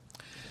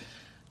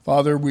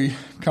Father, we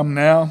come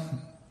now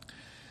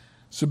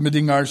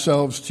submitting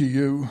ourselves to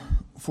you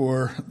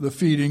for the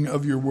feeding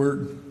of your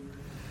word.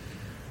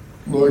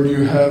 Lord,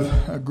 you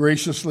have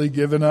graciously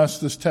given us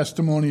this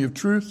testimony of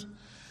truth.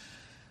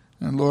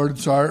 And Lord,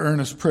 it's our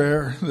earnest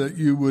prayer that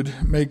you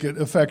would make it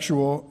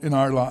effectual in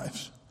our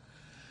lives.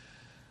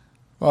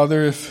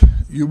 Father, if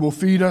you will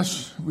feed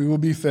us, we will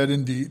be fed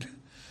indeed.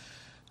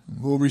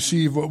 We'll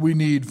receive what we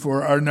need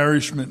for our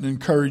nourishment and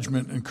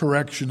encouragement and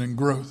correction and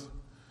growth.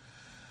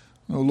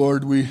 Oh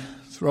Lord, we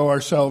throw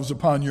ourselves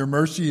upon your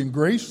mercy and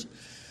grace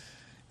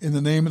in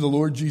the name of the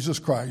Lord Jesus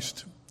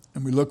Christ.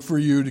 And we look for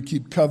you to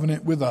keep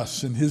covenant with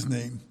us in his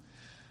name.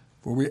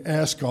 For we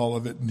ask all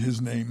of it in his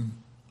name.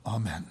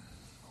 Amen.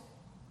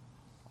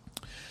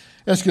 I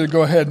ask you to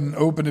go ahead and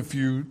open, if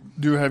you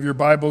do have your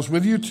Bibles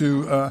with you,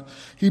 to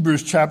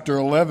Hebrews chapter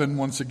 11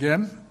 once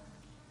again.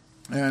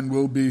 And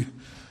we'll be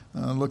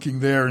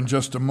looking there in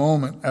just a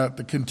moment at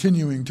the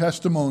continuing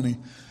testimony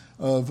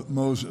of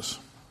Moses.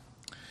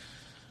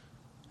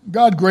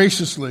 God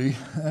graciously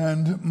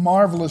and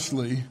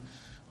marvelously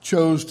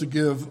chose to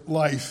give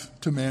life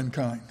to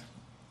mankind.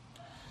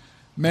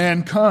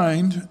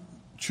 Mankind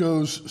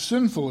chose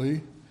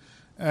sinfully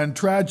and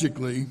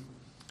tragically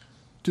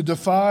to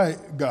defy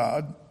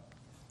God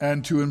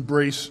and to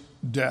embrace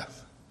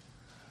death.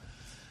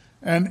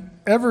 And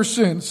ever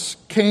since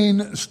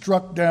Cain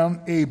struck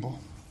down Abel,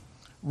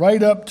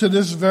 right up to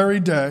this very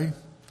day,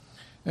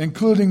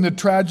 including the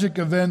tragic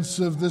events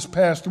of this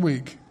past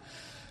week,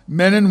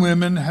 men and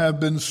women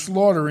have been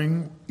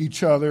slaughtering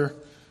each other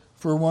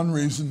for one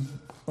reason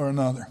or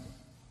another.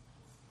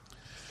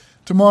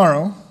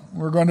 Tomorrow,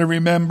 we're going to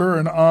remember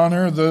and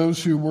honor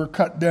those who were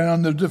cut down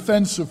in the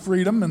defense of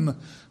freedom and the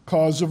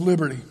cause of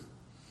liberty.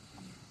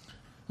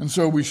 And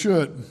so we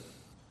should.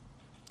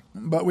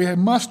 But we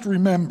must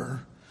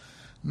remember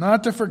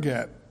not to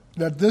forget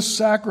that this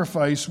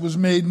sacrifice was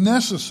made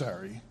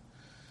necessary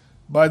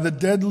by the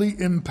deadly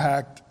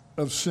impact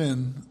of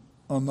sin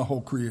on the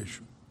whole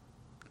creation.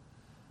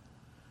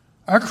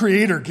 Our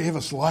Creator gave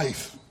us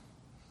life.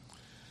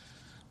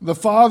 The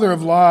father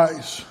of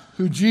lies,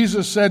 who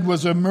Jesus said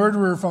was a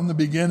murderer from the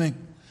beginning,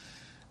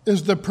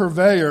 is the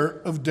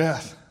purveyor of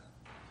death.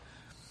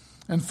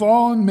 And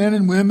fallen men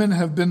and women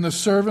have been the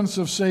servants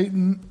of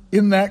Satan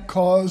in that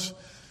cause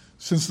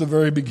since the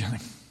very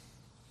beginning.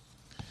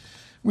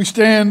 We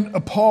stand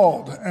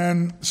appalled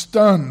and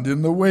stunned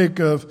in the wake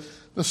of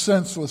the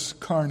senseless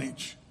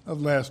carnage of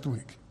last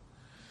week.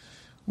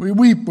 We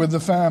weep with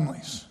the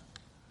families.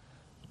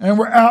 And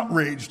we're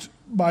outraged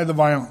by the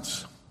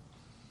violence.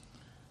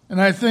 And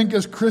I think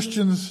as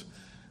Christians,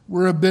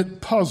 we're a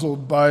bit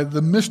puzzled by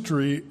the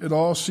mystery it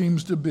all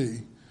seems to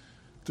be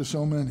to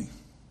so many.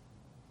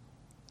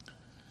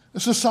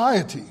 A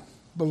society,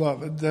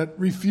 beloved, that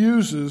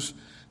refuses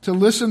to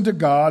listen to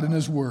God and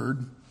his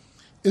word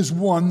is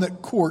one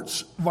that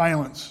courts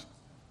violence.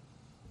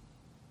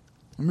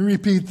 Let me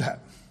repeat that.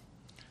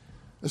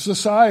 A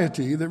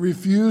society that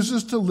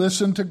refuses to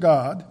listen to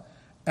God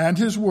and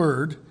his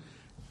word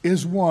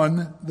is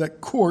one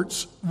that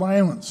courts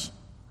violence.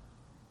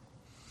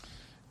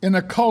 In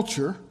a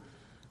culture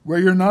where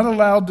you're not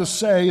allowed to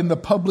say in the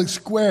public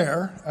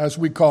square, as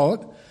we call it,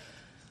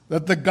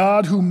 that the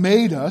God who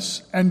made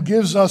us and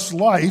gives us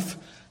life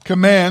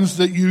commands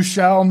that you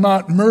shall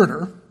not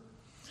murder,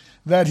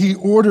 that he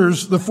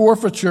orders the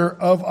forfeiture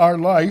of our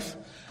life,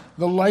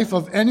 the life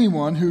of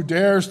anyone who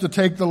dares to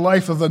take the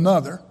life of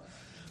another,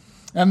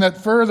 and that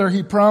further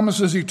he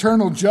promises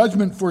eternal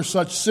judgment for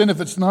such sin if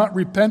it's not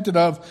repented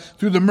of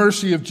through the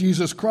mercy of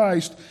Jesus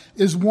Christ,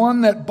 is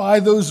one that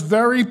by those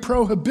very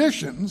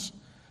prohibitions,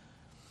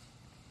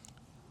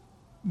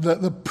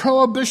 the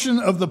prohibition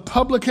of the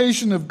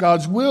publication of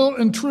God's will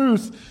and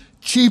truth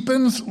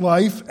cheapens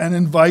life and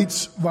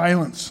invites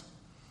violence.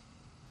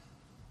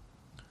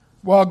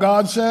 While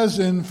God says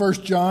in 1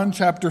 John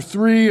chapter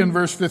 3 and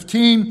verse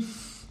 15,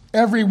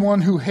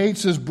 everyone who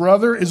hates his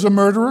brother is a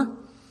murderer,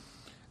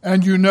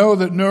 and you know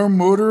that no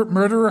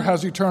murderer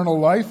has eternal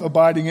life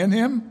abiding in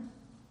him.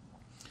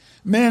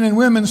 Men and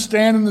women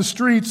stand in the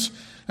streets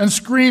and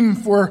scream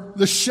for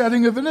the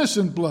shedding of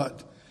innocent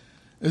blood,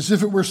 as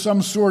if it were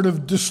some sort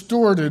of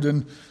distorted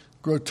and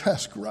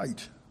grotesque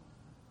right.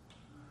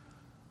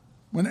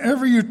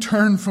 Whenever you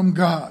turn from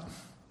God,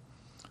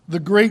 the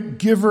great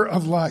giver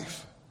of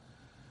life,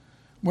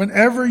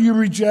 whenever you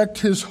reject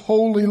his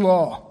holy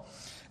law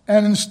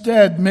and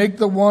instead make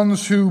the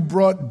ones who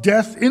brought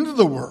death into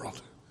the world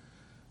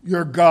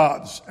your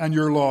gods and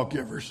your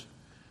lawgivers,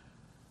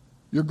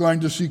 you're going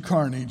to see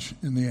carnage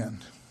in the end.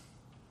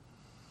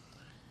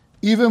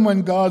 Even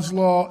when God's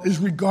law is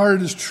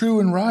regarded as true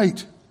and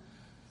right,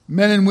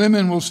 men and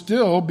women will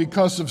still,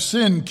 because of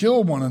sin,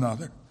 kill one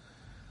another.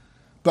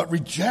 But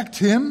reject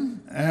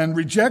him and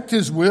reject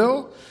his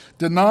will,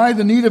 deny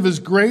the need of his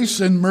grace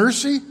and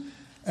mercy,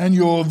 and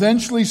you'll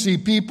eventually see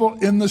people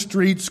in the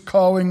streets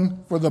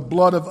calling for the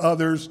blood of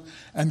others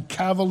and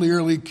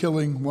cavalierly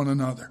killing one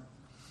another.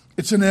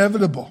 It's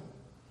inevitable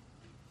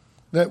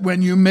that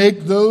when you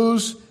make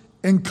those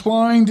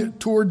inclined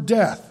toward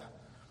death,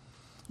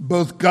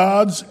 both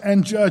gods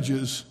and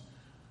judges,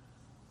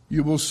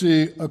 you will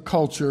see a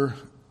culture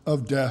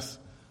of death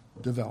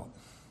develop.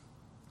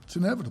 It's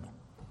inevitable.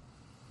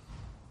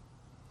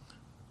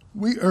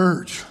 We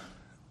urge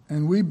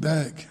and we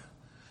beg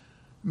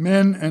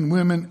men and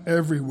women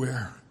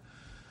everywhere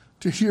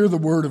to hear the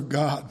word of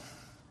God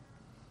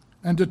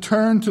and to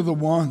turn to the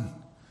one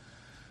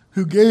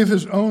who gave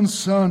his own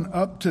Son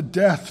up to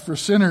death for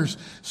sinners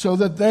so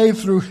that they,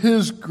 through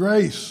his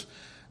grace,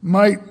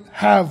 might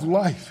have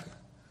life.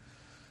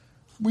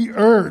 We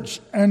urge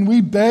and we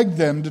beg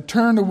them to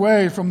turn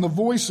away from the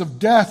voice of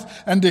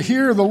death and to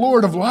hear the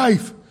Lord of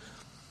life,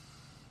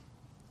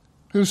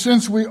 who,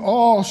 since we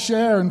all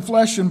share in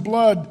flesh and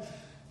blood,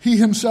 he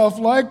himself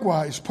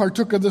likewise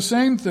partook of the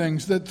same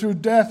things, that through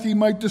death he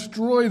might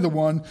destroy the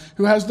one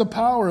who has the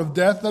power of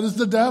death, that is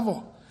the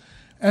devil,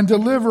 and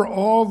deliver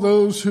all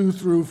those who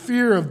through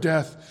fear of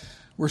death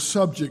were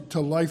subject to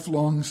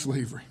lifelong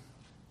slavery.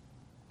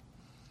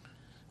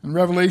 In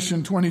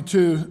Revelation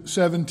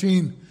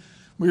 22:17,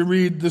 we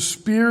read, the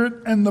Spirit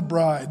and the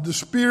bride, the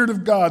Spirit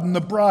of God and the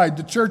bride,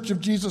 the church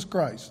of Jesus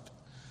Christ,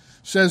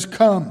 says,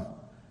 come,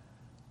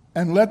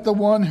 and let the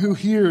one who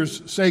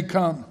hears say,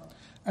 come,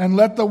 and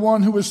let the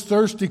one who is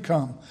thirsty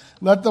come.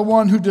 Let the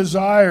one who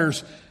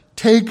desires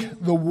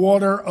take the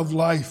water of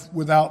life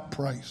without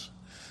price.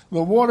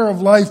 The water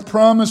of life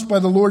promised by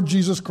the Lord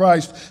Jesus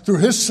Christ through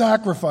his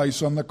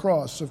sacrifice on the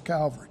cross of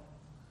Calvary.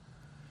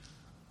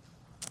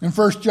 In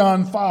 1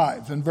 John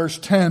 5 and verse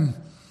 10,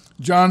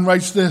 John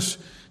writes this,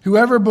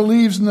 whoever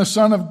believes in the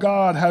Son of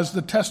God has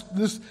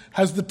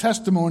the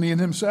testimony in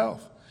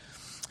himself.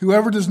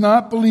 Whoever does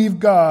not believe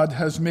God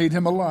has made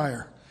him a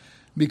liar,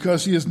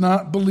 because he has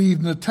not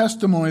believed in the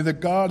testimony that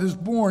God has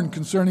borne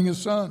concerning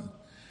his Son.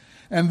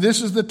 And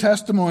this is the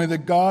testimony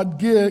that God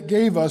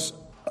gave us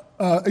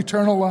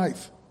eternal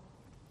life.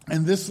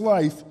 And this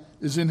life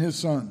is in his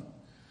Son.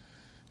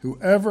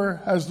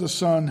 Whoever has the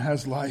Son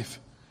has life.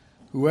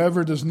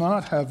 Whoever does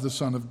not have the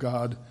Son of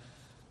God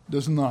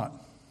does not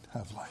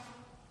have life.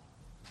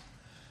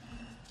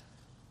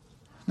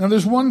 Now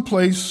there's one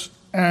place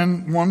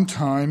and one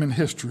time in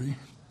history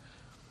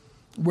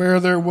where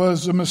there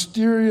was a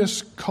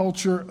mysterious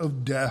culture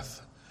of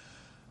death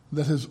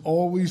that has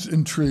always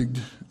intrigued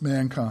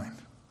mankind.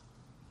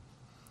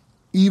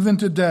 Even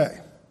today,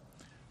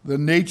 the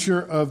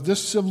nature of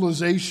this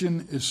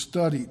civilization is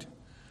studied,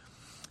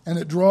 and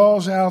it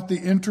draws out the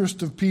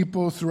interest of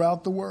people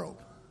throughout the world.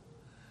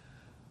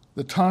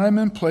 The time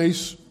and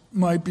place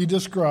might be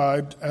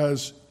described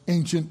as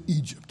ancient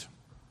Egypt.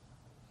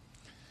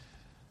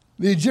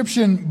 The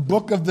Egyptian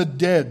Book of the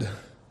Dead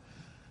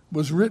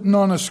was written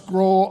on a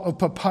scroll of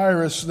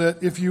papyrus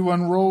that, if you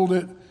unrolled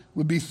it,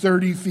 would be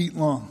 30 feet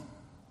long.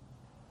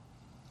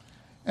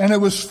 And it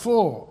was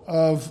full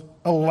of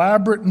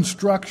elaborate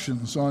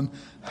instructions on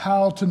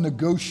how to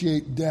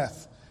negotiate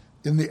death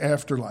in the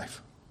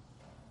afterlife.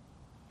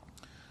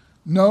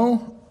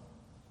 No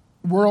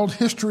World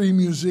History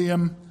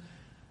Museum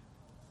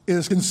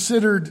is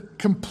considered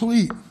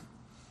complete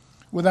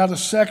without a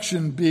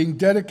section being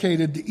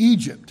dedicated to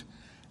Egypt,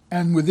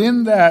 and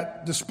within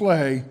that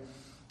display,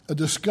 a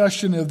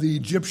discussion of the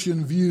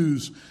Egyptian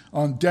views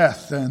on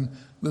death and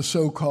the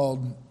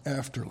so-called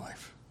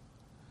afterlife.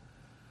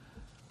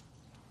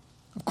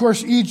 Of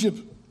course,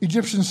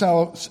 Egyptian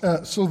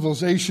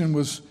civilization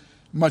was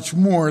much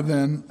more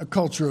than a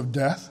culture of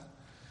death.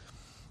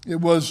 It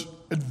was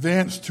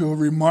advanced to a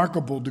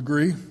remarkable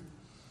degree.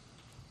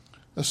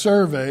 A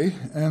survey,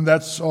 and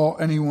that's all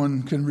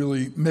anyone can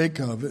really make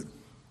of it,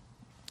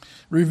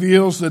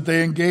 reveals that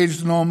they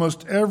engaged in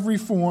almost every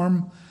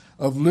form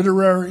of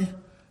literary,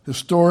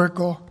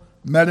 historical,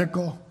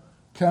 medical,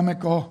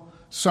 chemical,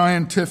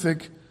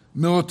 scientific,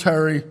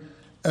 military,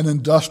 and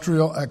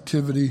industrial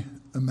activity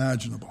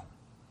imaginable.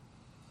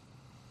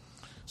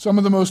 Some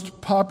of the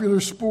most popular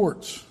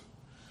sports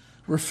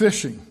were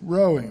fishing,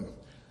 rowing,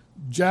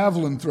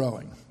 javelin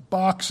throwing,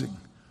 boxing,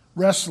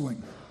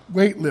 wrestling,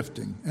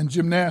 weightlifting, and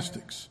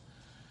gymnastics.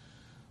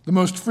 The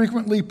most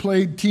frequently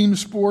played team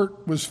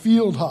sport was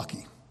field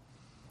hockey,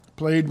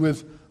 played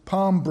with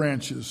palm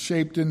branches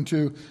shaped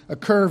into a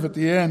curve at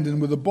the end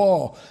and with a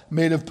ball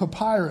made of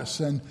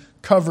papyrus and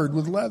covered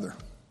with leather.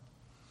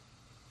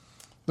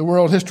 The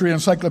World History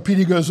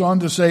Encyclopedia goes on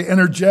to say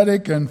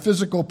energetic and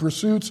physical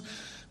pursuits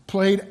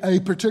played a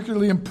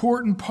particularly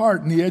important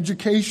part in the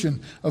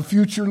education of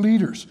future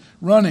leaders.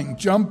 Running,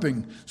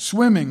 jumping,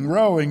 swimming,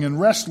 rowing, and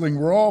wrestling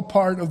were all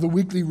part of the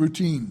weekly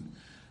routine,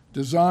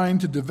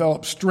 designed to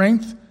develop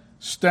strength,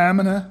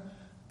 stamina,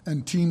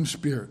 and team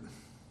spirit.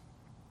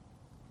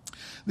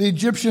 The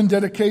Egyptian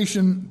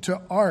dedication to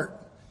art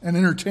and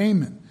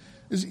entertainment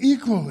is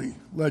equally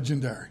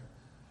legendary.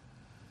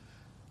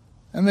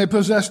 And they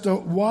possessed a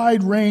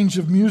wide range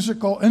of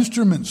musical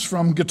instruments,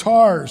 from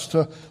guitars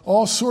to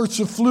all sorts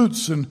of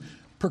flutes and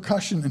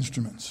percussion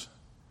instruments.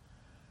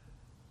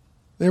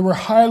 They were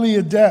highly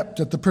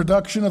adept at the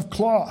production of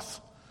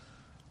cloth,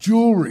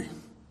 jewelry,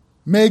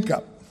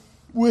 makeup,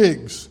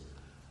 wigs,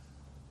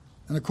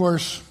 and of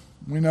course,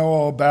 we know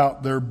all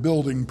about their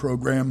building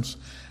programs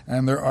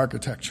and their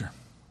architecture.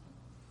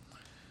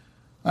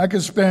 I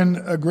could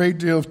spend a great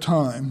deal of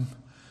time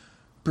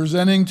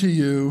presenting to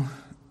you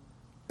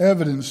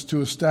evidence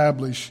to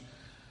establish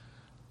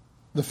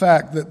the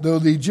fact that though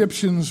the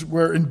Egyptians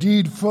were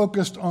indeed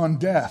focused on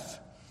death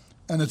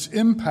and its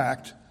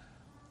impact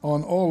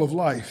on all of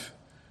life,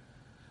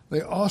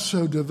 they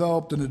also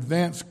developed an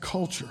advanced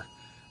culture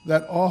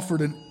that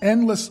offered an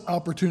endless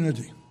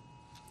opportunity,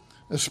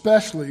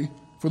 especially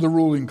for the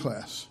ruling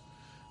class,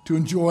 to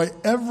enjoy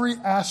every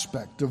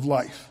aspect of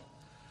life,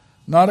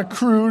 not in a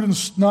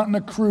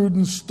crude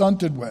and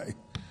stunted way,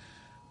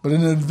 but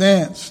in an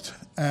advanced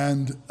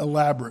and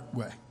elaborate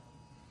way.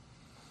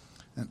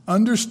 And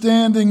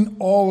understanding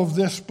all of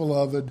this,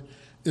 beloved,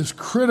 is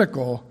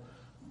critical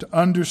to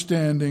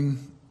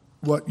understanding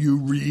what you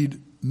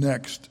read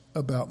next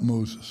about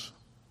Moses.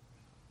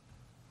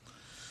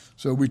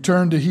 So we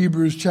turn to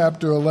Hebrews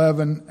chapter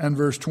 11 and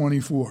verse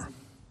 24.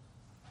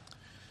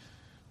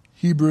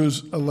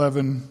 Hebrews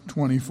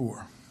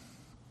 11:24.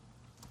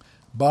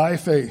 By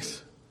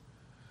faith,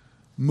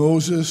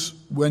 Moses,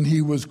 when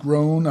he was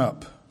grown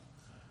up,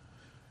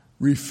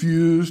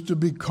 refused to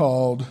be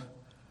called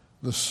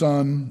the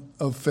son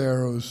of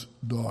Pharaoh's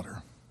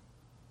daughter,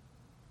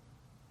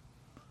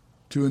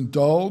 to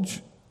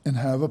indulge and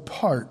have a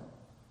part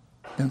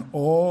in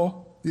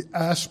all the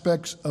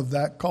aspects of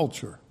that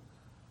culture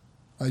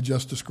I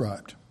just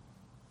described,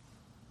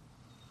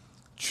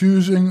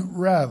 choosing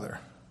rather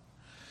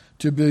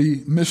to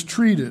be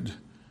mistreated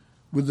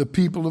with the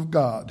people of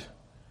God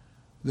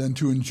than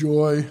to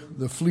enjoy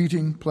the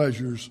fleeting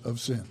pleasures of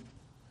sin.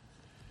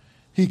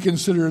 He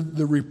considered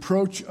the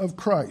reproach of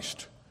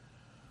Christ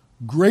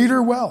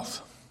greater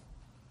wealth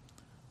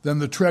than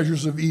the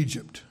treasures of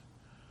Egypt,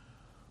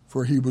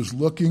 for he was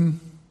looking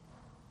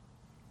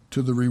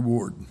to the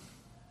reward,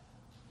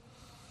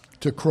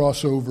 to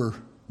cross over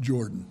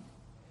Jordan,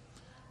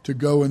 to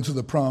go into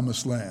the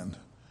promised land,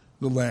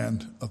 the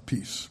land of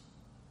peace.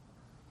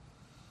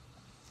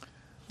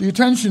 The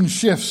attention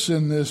shifts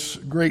in this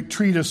great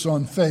treatise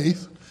on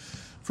faith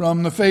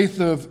from the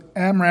faith of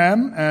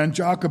Amram and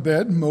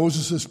Jochebed,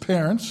 Moses'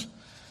 parents,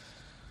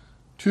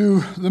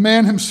 to the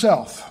man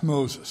himself,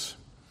 Moses.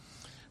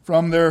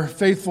 From their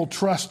faithful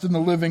trust in the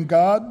living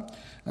God,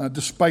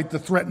 despite the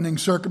threatening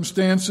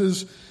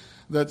circumstances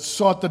that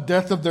sought the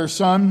death of their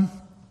son,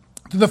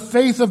 to the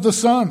faith of the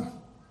son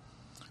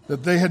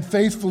that they had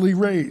faithfully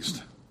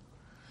raised.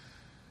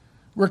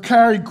 We're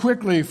carried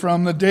quickly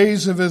from the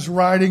days of his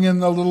riding in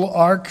the little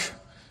ark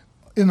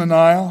in the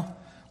Nile,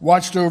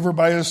 watched over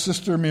by his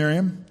sister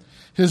Miriam,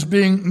 his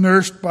being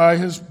nursed by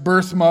his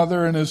birth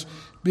mother, and his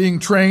being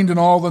trained in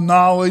all the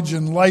knowledge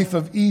and life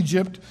of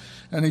Egypt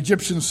and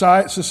Egyptian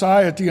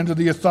society under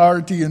the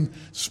authority and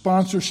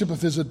sponsorship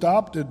of his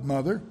adopted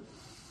mother,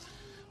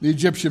 the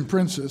Egyptian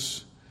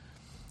princess,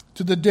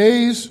 to the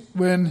days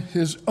when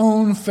his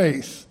own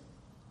faith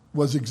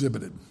was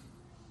exhibited.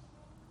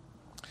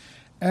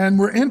 And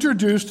we're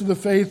introduced to the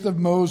faith of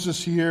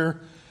Moses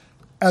here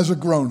as a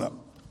grown-up.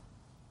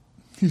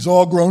 He's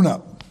all grown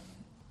up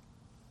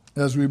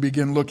as we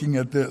begin looking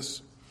at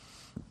this.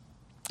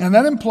 And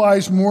that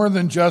implies more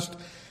than just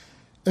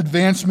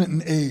advancement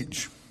in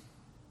age.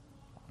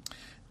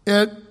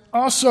 It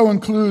also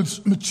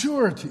includes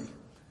maturity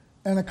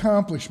and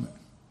accomplishment.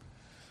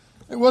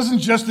 It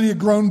wasn't just that he had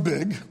grown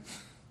big,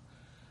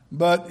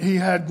 but he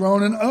had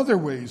grown in other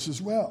ways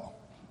as well,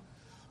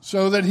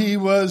 so that he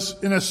was,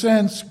 in a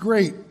sense,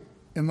 great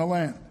in the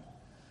land.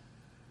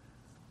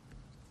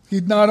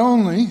 He'd not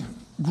only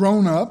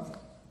grown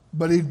up,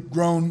 but he'd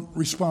grown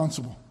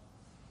responsible.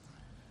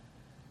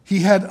 He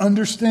had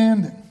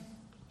understanding,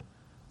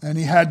 and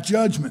he had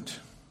judgment.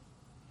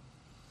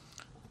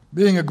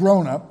 Being a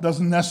grown-up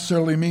doesn't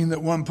necessarily mean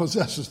that one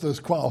possesses those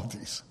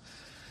qualities,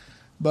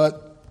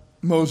 but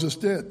Moses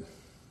did.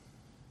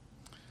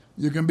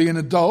 You can be an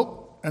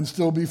adult and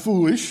still be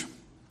foolish.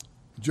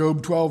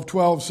 Job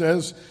 12:12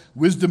 says,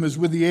 wisdom is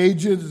with the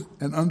aged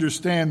and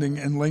understanding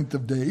in length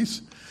of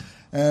days.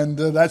 And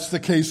that's the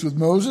case with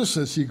Moses.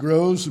 As he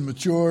grows and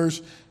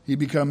matures, he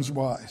becomes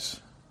wise.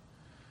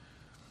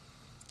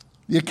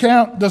 The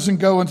account doesn't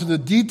go into the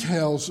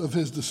details of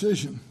his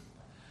decision,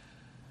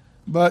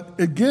 but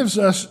it gives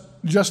us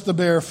just the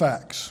bare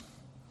facts.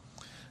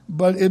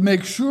 But it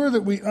makes sure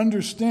that we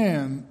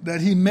understand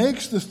that he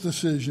makes this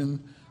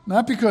decision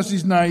not because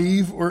he's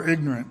naive or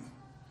ignorant,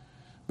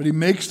 but he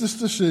makes this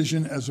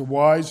decision as a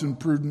wise and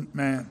prudent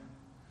man.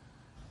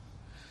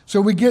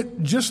 So we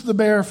get just the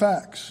bare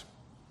facts.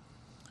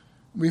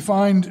 We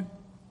find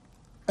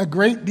a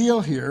great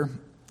deal here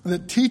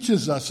that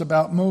teaches us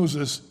about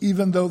Moses,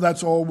 even though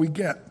that's all we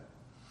get.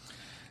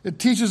 It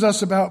teaches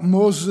us about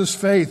Moses'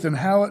 faith and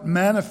how it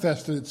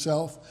manifested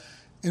itself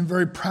in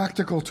very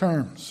practical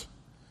terms.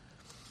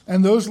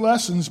 And those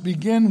lessons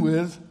begin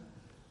with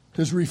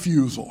his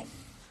refusal.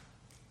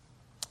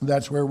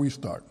 That's where we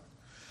start.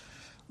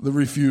 The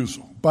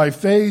refusal. By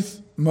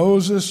faith,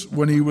 Moses,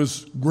 when he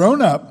was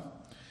grown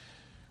up,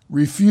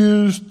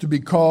 refused to be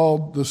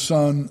called the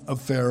son of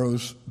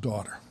Pharaoh's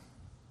daughter.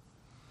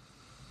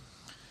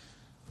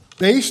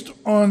 Based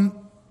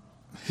on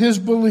his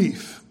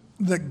belief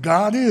that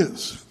God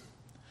is,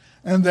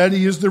 and that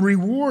he is the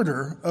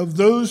rewarder of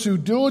those who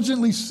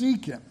diligently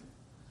seek him.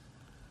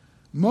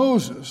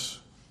 Moses,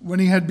 when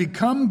he had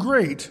become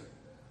great,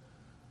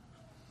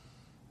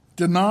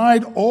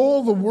 denied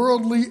all the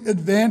worldly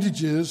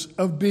advantages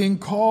of being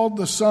called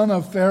the son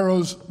of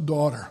Pharaoh's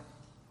daughter.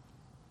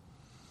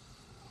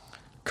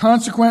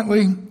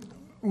 Consequently,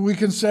 we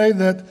can say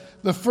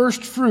that the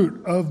first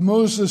fruit of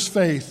Moses'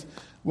 faith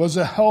was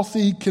a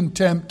healthy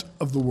contempt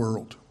of the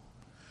world.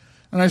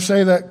 And I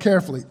say that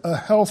carefully, a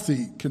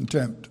healthy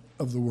contempt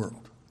of the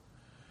world.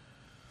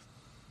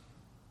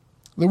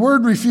 The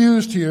word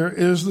refused here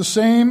is the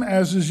same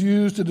as is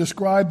used to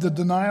describe the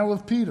denial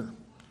of Peter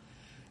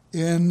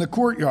in the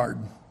courtyard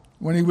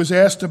when he was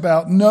asked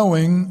about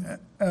knowing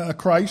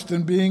Christ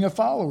and being a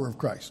follower of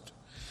Christ.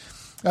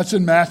 That's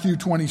in Matthew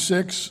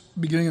 26,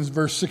 beginning in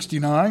verse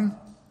 69.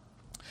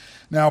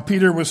 Now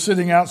Peter was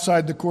sitting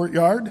outside the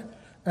courtyard,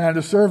 and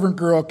a servant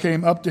girl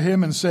came up to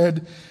him and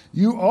said,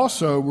 "You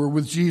also were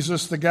with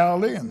Jesus the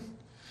Galilean."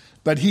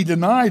 But he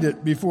denied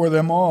it before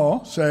them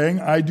all, saying,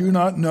 "I do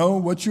not know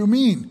what you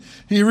mean."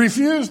 He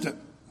refused it.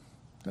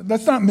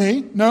 That's not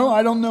me. No,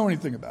 I don't know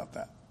anything about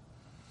that.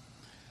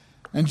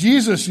 And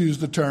Jesus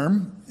used the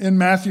term in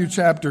Matthew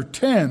chapter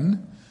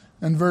 10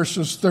 and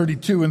verses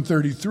 32 and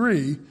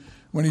 33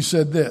 when he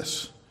said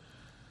this,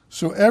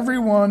 "So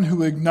everyone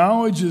who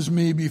acknowledges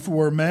me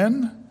before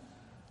men,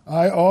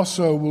 I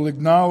also will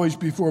acknowledge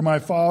before my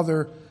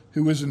Father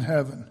who is in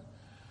heaven.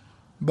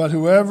 But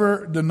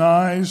whoever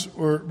denies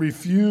or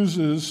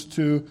refuses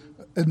to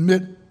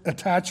admit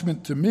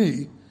attachment to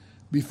me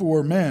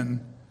before men,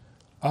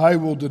 I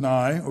will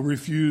deny or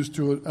refuse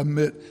to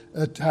admit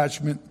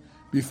attachment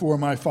before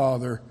my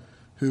Father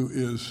who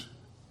is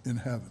in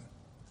heaven."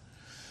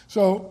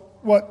 So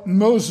what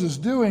Moses is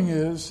doing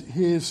is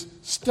he's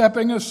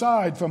stepping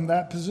aside from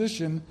that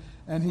position,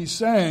 and he's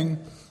saying,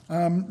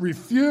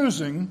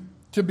 refusing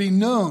to be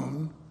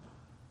known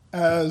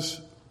as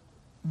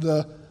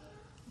the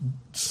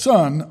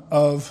son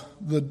of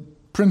the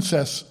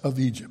princess of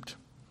Egypt.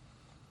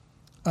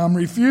 I'm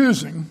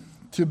refusing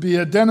to be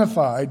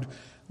identified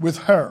with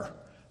her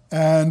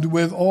and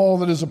with all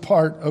that is a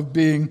part of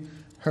being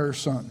her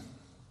son.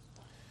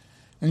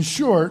 In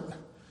short,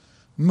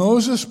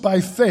 Moses,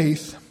 by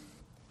faith,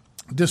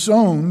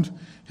 disowned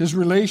his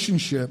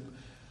relationship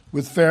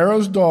with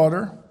Pharaoh's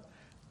daughter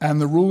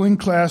and the ruling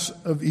class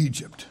of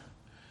Egypt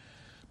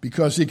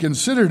because he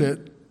considered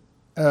it,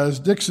 as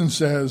Dixon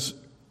says,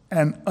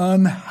 an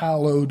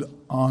unhallowed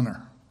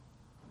honor.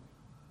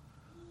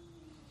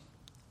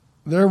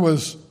 There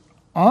was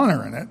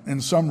honor in it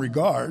in some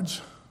regards.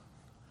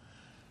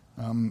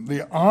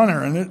 The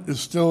honor in it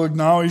is still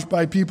acknowledged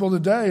by people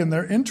today in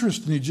their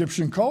interest in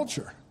Egyptian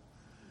culture.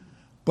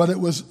 But it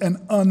was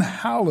an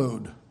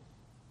unhallowed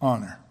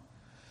honor.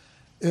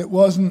 It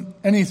wasn't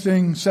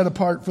anything set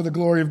apart for the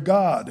glory of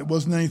God. It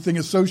wasn't anything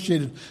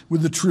associated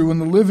with the true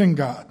and the living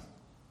God.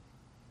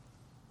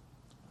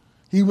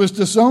 He was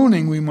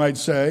disowning, we might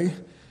say,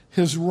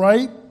 his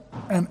right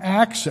and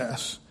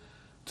access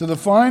to the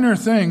finer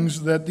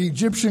things that the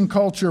Egyptian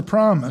culture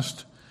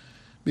promised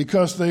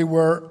because they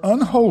were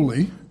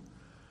unholy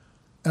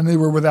and they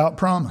were without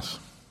promise.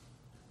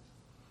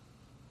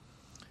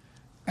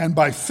 And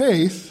by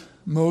faith,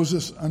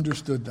 Moses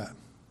understood that.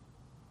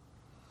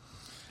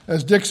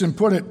 As Dixon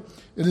put it,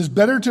 it is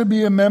better to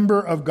be a member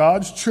of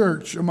God's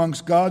church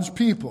amongst God's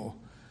people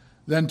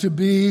than to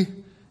be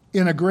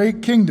in a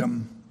great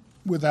kingdom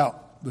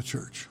without the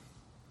church.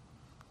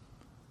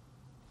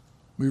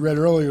 We read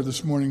earlier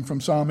this morning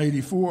from Psalm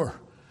 84,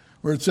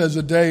 where it says,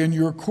 "A day in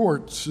your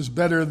courts is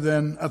better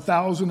than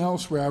 1,000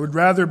 elsewhere. I would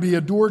rather be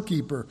a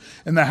doorkeeper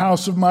in the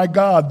house of my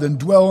God than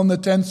dwell in the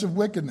tents of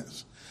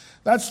wickedness."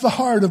 That's the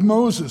heart of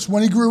Moses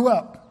when he grew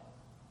up.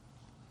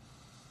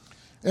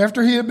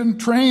 After he had been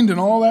trained in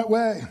all that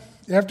way,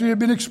 after he had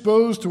been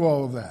exposed to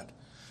all of that.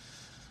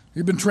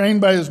 He'd been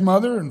trained by his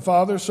mother and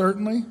father,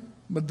 certainly,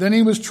 but then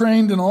he was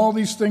trained in all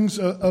these things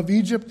of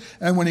Egypt.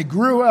 And when he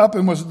grew up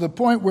and was at the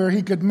point where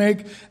he could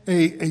make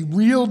a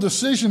real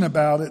decision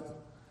about it,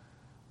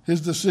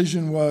 his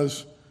decision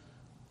was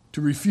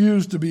to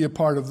refuse to be a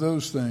part of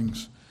those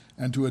things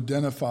and to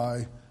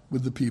identify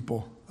with the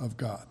people of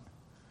God.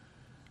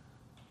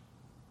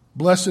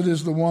 "Blessed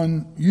is the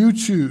one you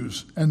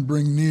choose and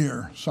bring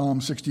near,"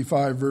 Psalm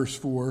 65, verse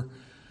 4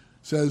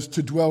 says,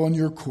 "to dwell in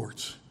your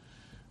courts.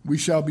 We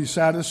shall be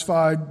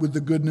satisfied with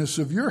the goodness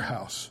of your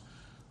house,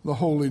 the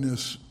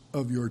holiness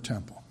of your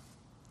temple."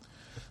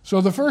 So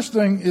the first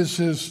thing is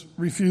his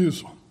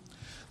refusal.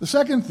 The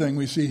second thing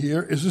we see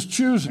here is his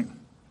choosing.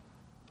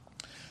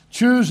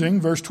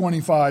 Choosing, verse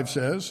 25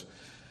 says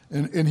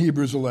in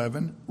Hebrews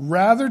 11,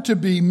 rather to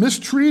be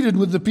mistreated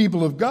with the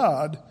people of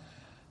God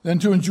than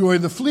to enjoy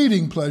the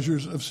fleeting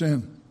pleasures of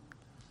sin.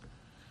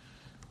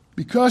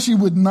 Because he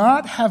would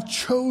not have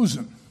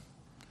chosen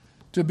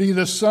to be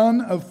the son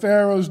of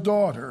Pharaoh's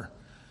daughter,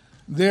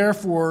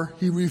 therefore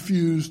he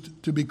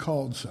refused to be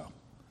called so.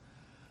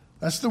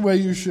 That's the way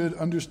you should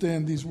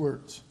understand these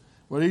words.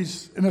 What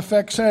he's in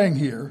effect saying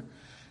here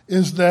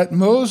is that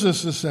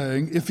Moses is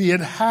saying if he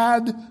had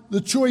had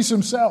the choice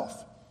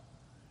himself,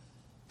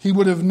 he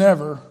would have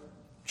never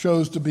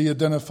chose to be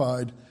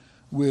identified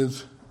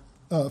with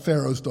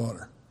Pharaoh's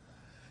daughter.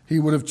 He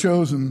would have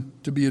chosen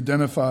to be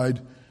identified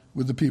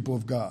with the people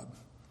of God.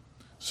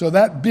 So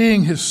that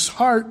being his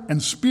heart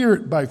and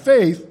spirit by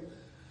faith,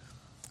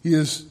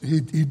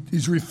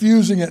 he's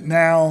refusing it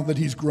now that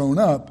he's grown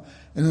up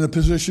and in a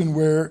position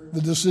where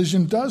the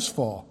decision does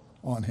fall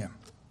on him.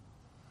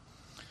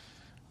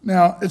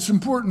 Now, it's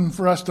important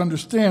for us to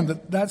understand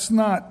that that's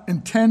not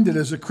intended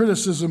as a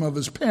criticism of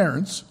his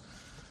parents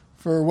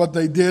for what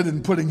they did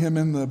in putting him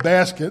in the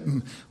basket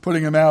and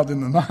putting him out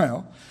in the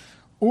Nile,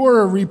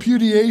 or a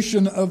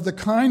repudiation of the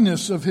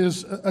kindness of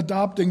his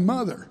adopting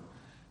mother.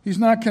 He's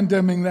not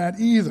condemning that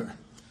either.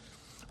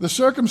 The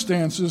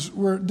circumstances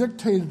were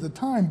dictated at the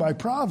time by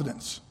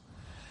providence,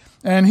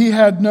 and he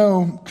had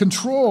no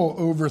control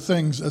over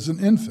things as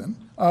an infant,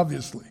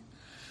 obviously.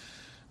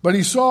 But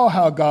he saw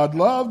how God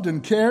loved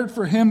and cared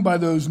for him by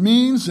those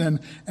means and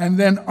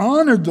then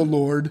honored the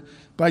Lord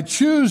by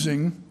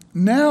choosing,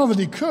 now that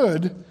he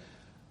could,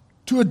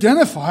 to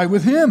identify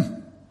with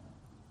him,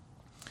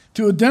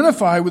 to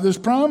identify with his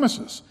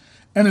promises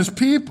and his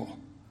people,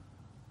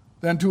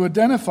 than to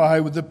identify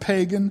with the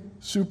pagan,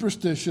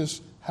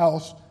 superstitious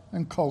house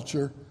and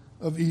culture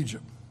of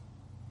Egypt.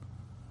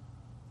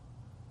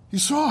 He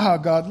saw how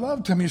God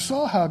loved him. He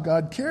saw how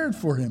God cared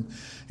for him.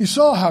 He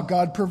saw how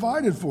God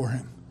provided for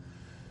him.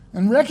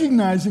 And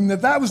recognizing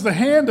that that was the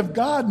hand of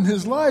God in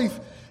his life,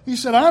 he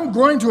said, I'm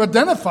going to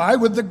identify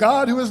with the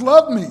God who has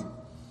loved me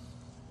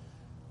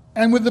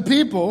and with the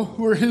people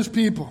who are his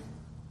people.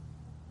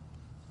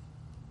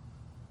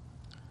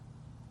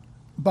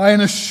 By an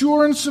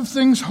assurance of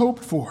things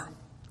hoped for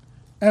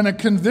and a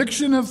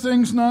conviction of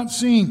things not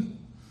seen,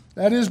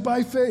 that is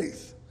by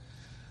faith,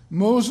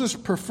 Moses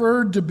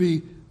preferred to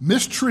be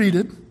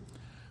mistreated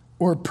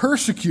or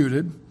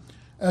persecuted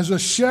as a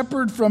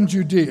shepherd from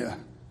Judea.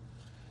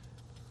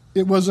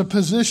 It was a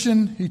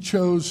position he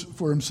chose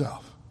for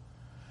himself,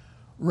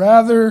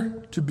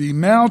 rather to be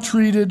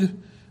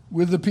maltreated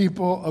with the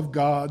people of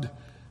God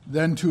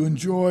than to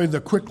enjoy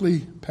the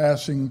quickly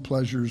passing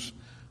pleasures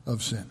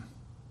of sin.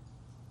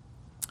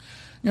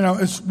 You know,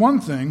 it's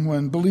one thing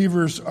when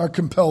believers are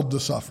compelled to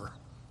suffer.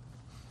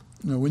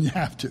 You know, when you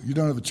have to, you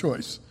don't have a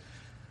choice.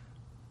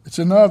 It's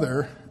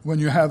another when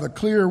you have a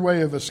clear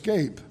way of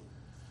escape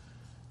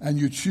and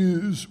you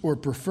choose or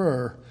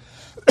prefer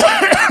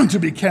to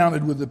be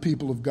counted with the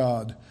people of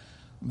God,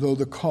 though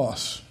the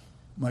costs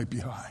might be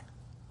high.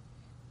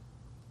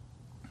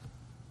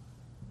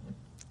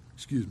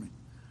 Excuse me.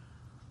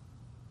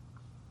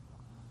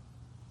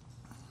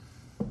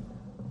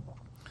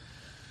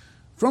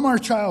 From our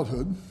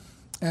childhood,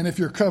 and if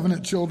you're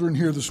covenant children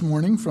here this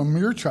morning, from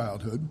your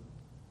childhood,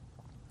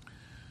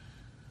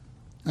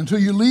 until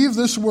you leave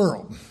this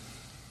world,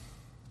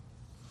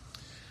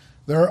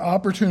 there are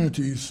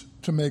opportunities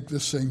to make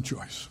this same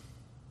choice.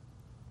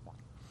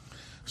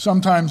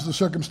 Sometimes the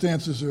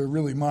circumstances are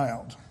really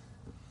mild,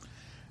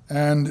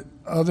 and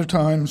other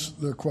times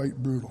they're quite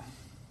brutal.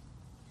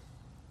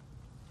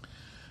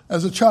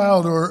 As a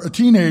child or a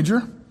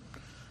teenager,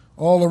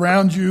 all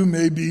around you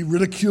may be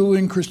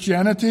ridiculing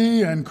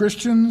Christianity and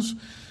Christians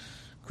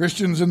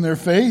in their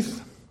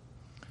faith,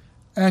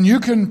 and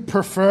you can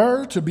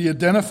prefer to be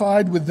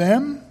identified with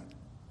them,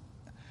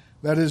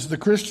 that is, the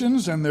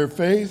Christians and their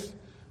faith,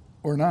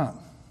 or not.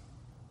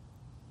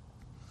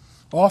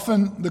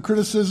 Often the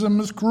criticism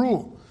is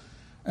cruel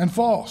and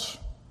false,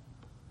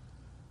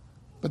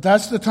 but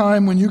that's the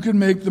time when you can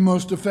make the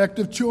most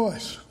effective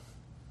choice,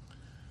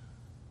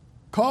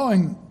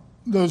 calling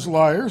those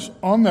liars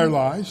on their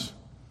lies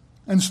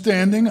and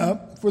standing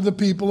up for the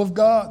people of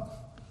God,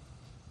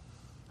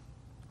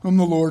 whom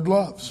the Lord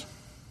loves.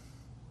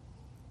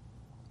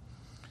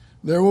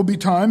 There will be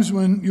times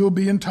when you'll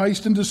be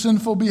enticed into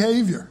sinful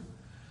behavior,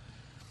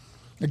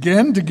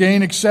 again, to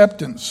gain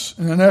acceptance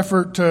in an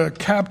effort to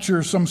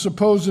capture some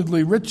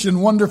supposedly rich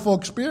and wonderful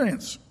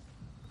experience.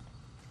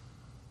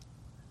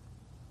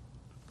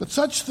 But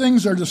such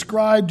things are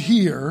described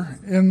here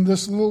in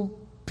this little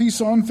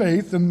piece on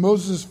faith and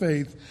Moses'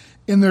 faith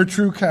in their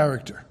true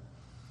character.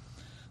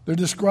 They're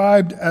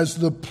described as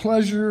the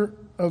pleasure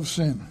of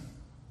sin.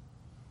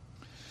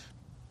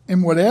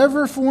 In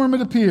whatever form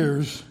it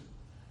appears,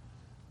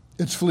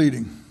 it's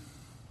fleeting.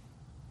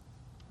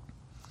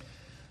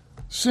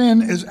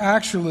 Sin is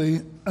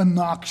actually a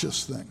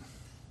noxious thing.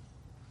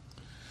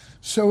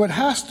 So it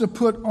has to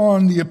put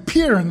on the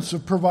appearance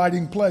of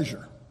providing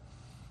pleasure.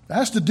 It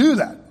has to do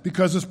that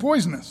because it's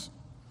poisonous.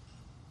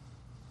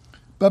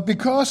 But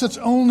because it's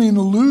only an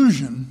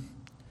illusion,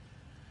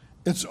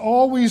 it's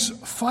always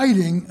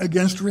fighting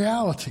against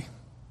reality.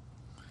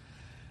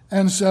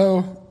 And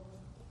so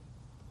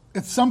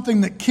it's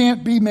something that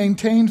can't be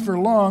maintained for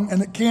long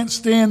and it can't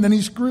stand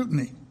any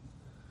scrutiny.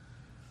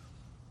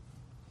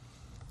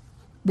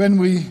 When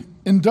we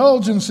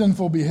indulge in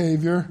sinful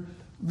behavior,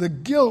 the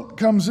guilt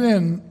comes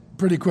in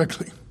pretty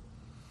quickly.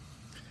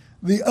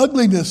 The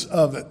ugliness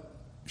of it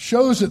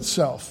shows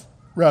itself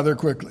rather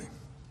quickly.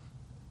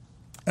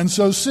 And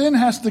so sin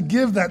has to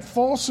give that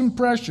false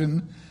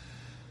impression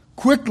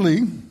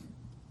quickly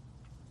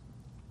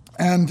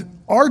and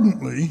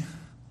ardently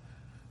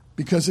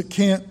because it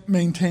can't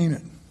maintain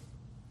it.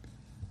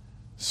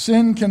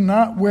 Sin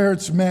cannot wear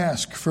its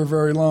mask for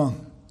very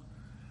long.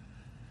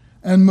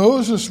 And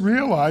Moses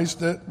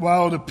realized that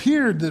while it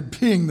appeared that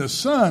being the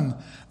son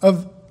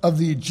of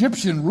the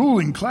Egyptian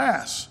ruling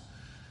class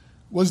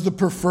was the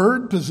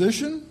preferred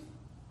position,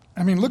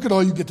 I mean, look at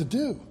all you get to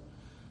do.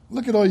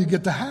 Look at all you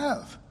get to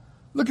have.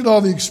 Look at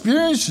all the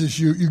experiences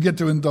you get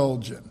to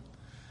indulge in.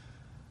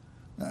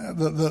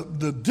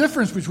 The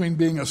difference between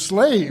being a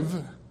slave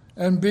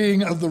and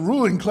being of the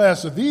ruling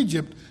class of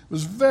Egypt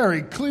was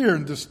very clear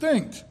and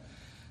distinct.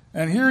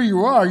 And here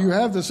you are, you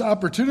have this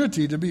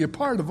opportunity to be a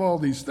part of all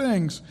these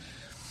things.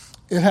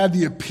 It had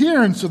the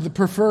appearance of the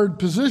preferred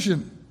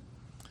position.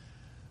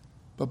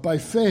 But by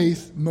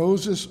faith,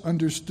 Moses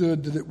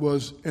understood that it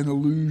was an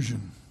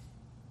illusion.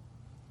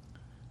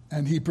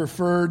 And he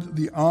preferred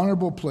the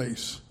honorable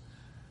place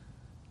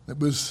that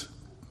was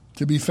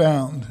to be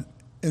found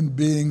in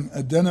being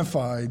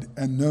identified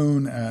and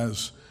known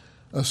as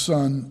a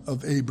son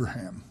of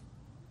Abraham,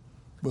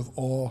 with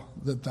all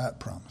that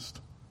promised.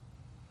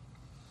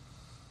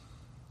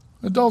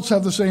 Adults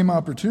have the same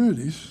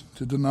opportunities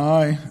to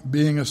deny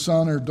being a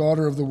son or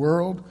daughter of the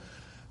world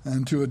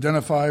and to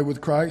identify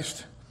with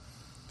Christ,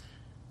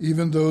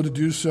 even though to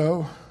do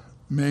so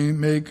may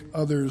make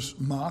others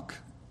mock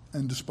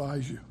and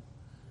despise you.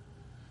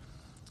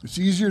 It's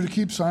easier to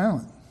keep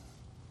silent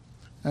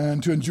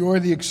and to enjoy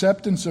the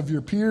acceptance of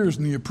your peers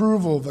and the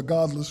approval of a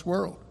godless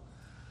world.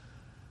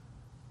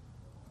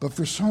 But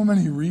for so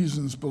many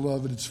reasons,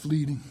 beloved, it's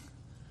fleeting.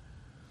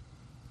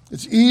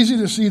 It's easy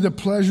to see the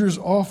pleasures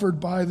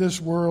offered by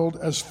this world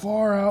as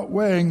far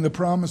outweighing the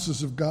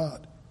promises of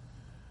God.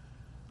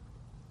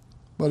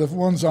 But if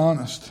one's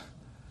honest,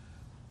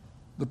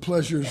 the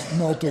pleasures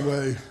melt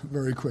away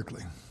very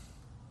quickly.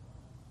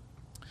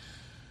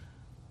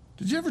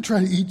 Did you ever try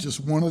to eat just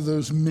one of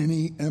those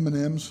mini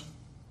M&Ms?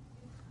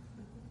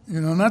 You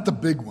know, not the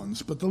big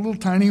ones, but the little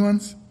tiny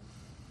ones.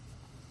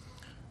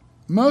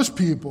 Most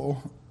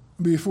people,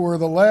 before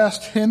the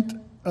last hint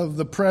of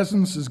the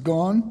presence is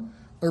gone,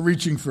 are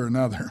reaching for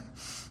another,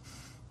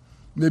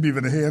 maybe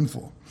even a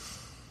handful.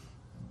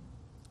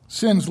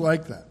 Sin's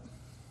like that.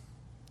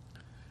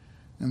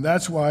 And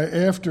that's why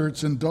after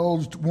it's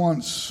indulged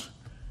once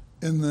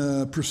in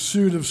the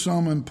pursuit of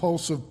some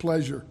impulsive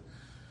pleasure,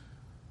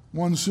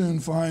 one soon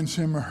finds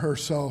him or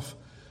herself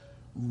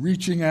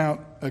reaching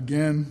out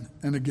again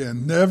and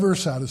again, never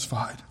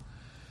satisfied,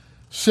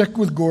 sick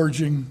with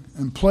gorging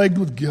and plagued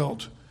with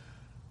guilt,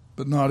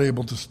 but not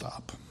able to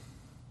stop.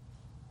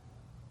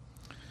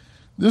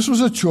 This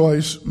was a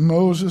choice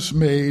Moses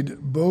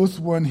made both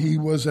when he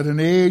was at an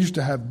age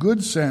to have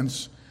good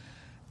sense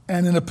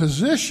and in a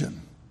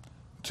position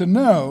to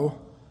know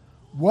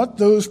what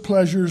those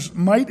pleasures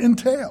might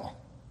entail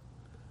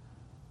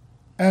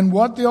and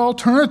what the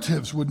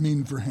alternatives would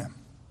mean for him.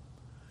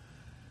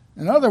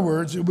 In other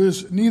words, it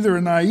was neither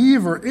a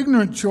naive or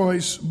ignorant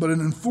choice, but an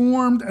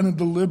informed and a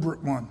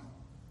deliberate one.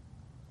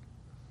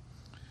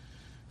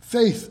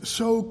 Faith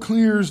so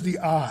clears the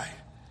eye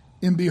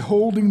in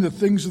beholding the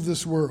things of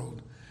this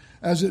world,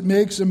 as it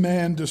makes a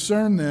man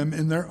discern them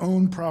in their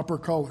own proper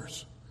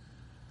colors,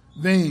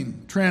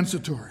 vain,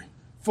 transitory,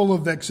 full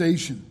of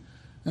vexation,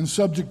 and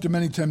subject to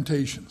many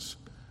temptations.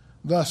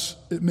 Thus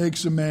it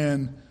makes a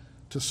man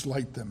to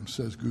slight them,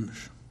 says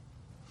Gush.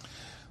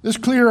 This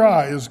clear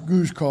eye, as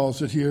Gush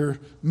calls it here,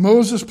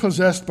 Moses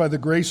possessed by the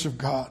grace of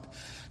God,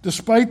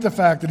 despite the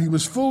fact that he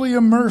was fully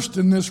immersed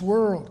in this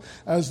world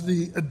as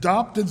the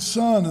adopted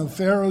son of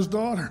Pharaoh's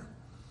daughter.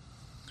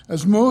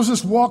 As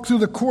Moses walked through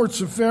the courts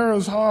of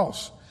Pharaoh's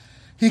house,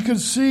 he could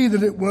see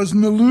that it was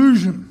an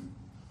illusion,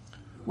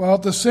 while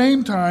at the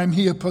same time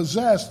he had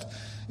possessed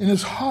in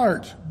his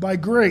heart by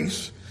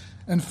grace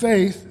and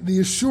faith the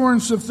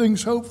assurance of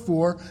things hoped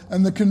for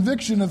and the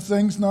conviction of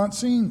things not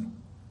seen.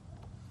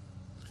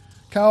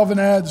 Calvin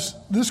adds,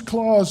 this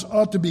clause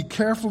ought to be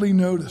carefully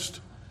noticed,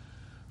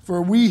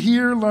 for we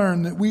here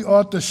learn that we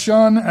ought to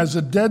shun as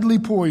a deadly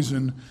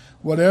poison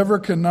whatever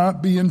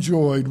cannot be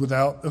enjoyed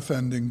without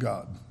offending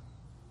God.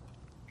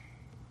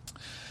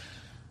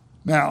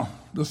 Now,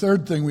 the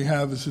third thing we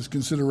have is his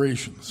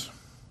considerations.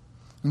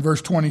 In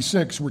verse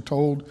 26, we're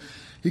told,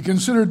 he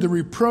considered the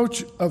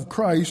reproach of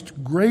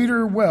Christ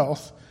greater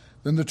wealth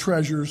than the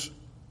treasures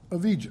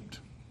of Egypt.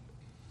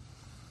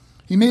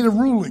 He made a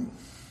ruling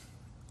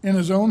in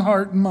his own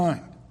heart and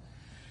mind.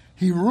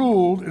 He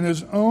ruled in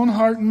his own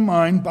heart and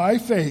mind by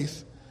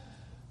faith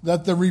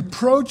that the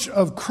reproach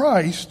of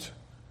Christ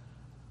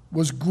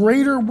was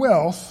greater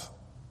wealth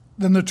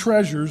than the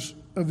treasures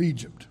of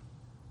Egypt.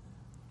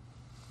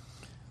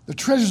 The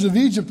treasures of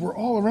Egypt were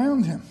all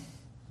around him.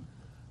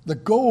 The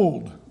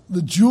gold,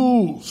 the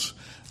jewels,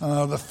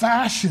 the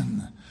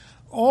fashion,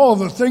 all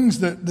the things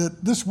that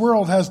this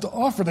world has to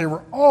offer, they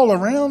were all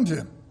around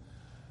him.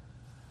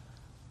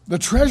 The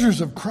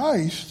treasures of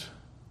Christ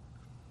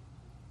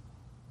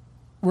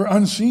were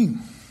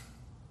unseen,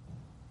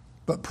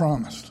 but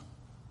promised.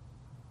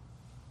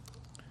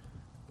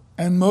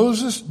 And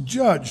Moses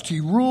judged, he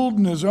ruled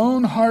in his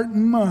own heart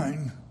and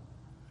mind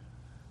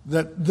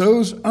that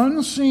those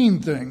unseen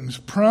things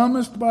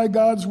promised by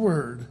God's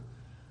word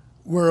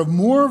were of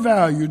more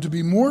value, to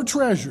be more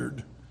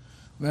treasured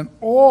than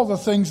all the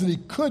things that he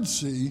could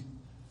see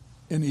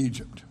in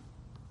Egypt.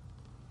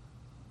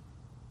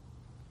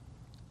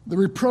 The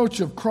reproach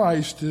of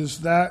Christ is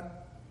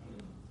that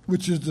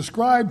which is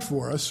described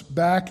for us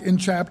back in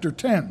chapter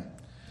 10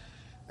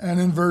 and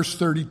in verse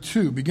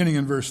 32, beginning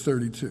in verse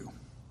 32.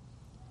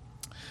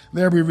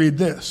 There we read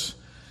this: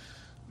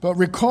 "But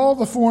recall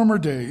the former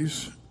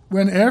days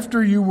when,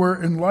 after you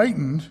were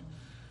enlightened,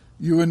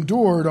 you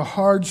endured a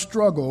hard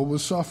struggle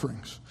with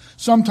sufferings,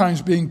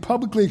 sometimes being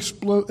publicly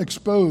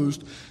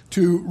exposed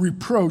to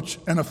reproach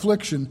and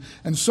affliction,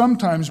 and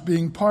sometimes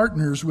being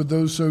partners with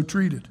those so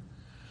treated.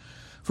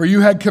 For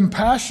you had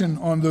compassion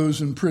on those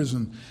in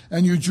prison,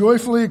 and you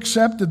joyfully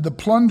accepted the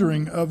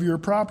plundering of your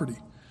property,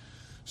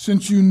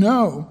 since you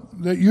know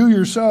that you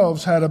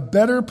yourselves had a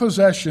better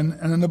possession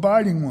and an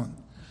abiding one.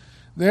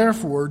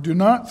 Therefore, do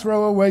not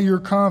throw away your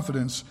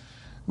confidence,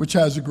 which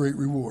has a great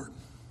reward."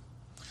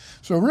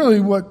 So really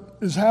what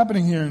is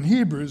happening here in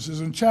Hebrews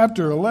is in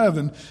chapter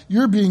 11,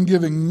 you're being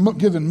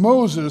given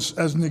Moses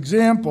as an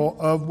example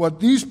of what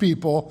these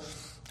people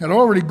had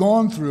already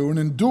gone through and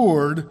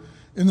endured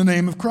in the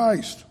name of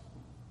Christ.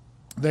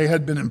 They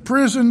had been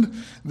imprisoned.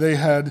 They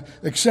had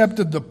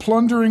accepted the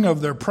plundering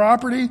of their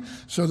property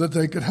so that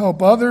they could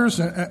help others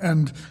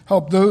and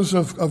help those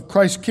of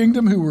Christ's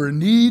kingdom who were in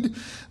need.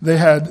 They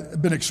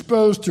had been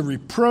exposed to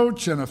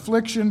reproach and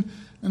affliction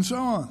and so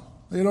on.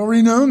 They had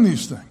already known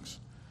these things.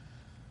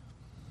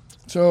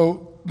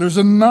 So there's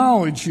a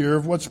knowledge here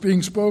of what's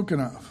being spoken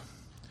of.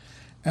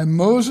 And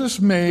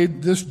Moses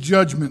made this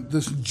judgment,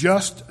 this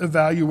just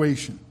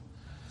evaluation.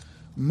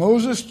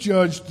 Moses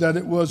judged that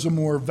it was a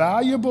more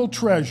valuable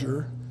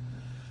treasure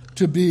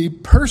to be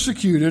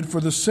persecuted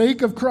for the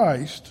sake of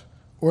Christ,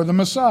 or the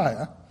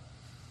Messiah,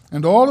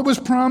 and all that was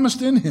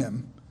promised in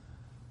him,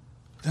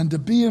 than to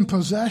be in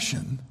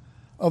possession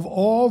of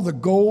all the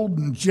gold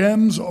and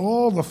gems,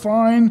 all the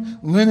fine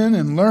linen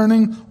and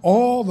learning,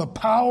 all the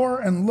power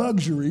and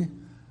luxury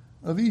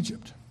of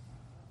Egypt.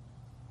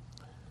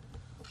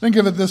 Think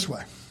of it this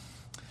way.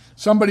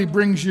 Somebody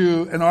brings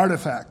you an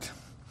artifact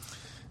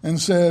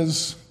and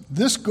says,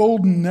 "This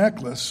golden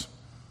necklace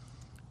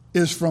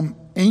is from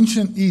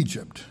ancient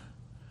Egypt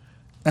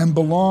and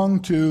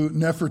belonged to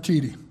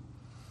Nefertiti,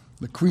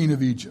 the queen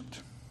of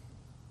Egypt."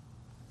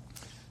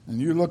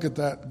 And you look at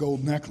that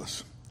gold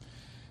necklace,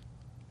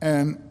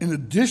 and in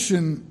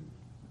addition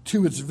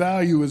to its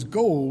value as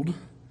gold,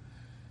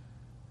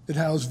 it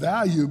has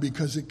value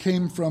because it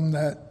came from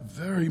that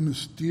very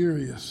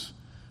mysterious,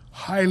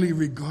 highly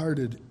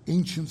regarded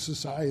ancient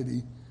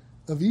society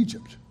of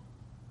Egypt.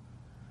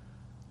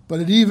 But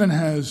it even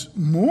has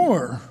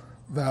more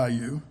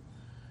value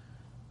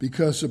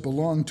because it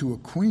belonged to a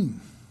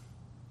queen.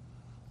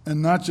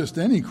 And not just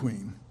any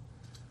queen,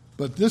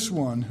 but this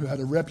one who had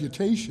a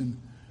reputation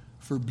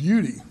for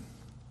beauty.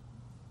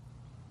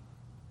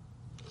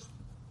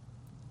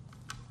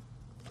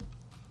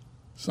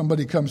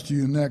 Somebody comes to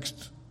you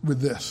next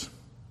with this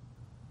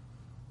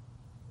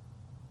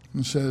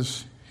and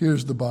says,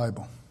 "Here's the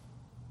Bible,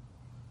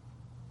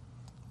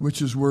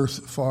 which is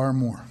worth far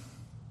more."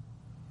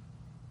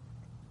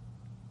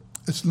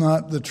 It's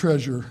not the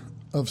treasure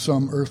of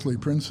some earthly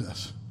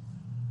princess.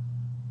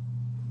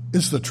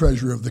 It's the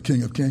treasure of the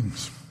King of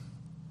Kings.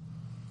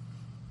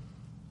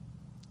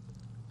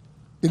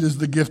 It is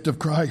the gift of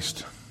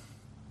Christ.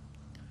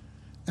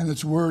 And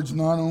its words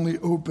not only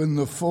open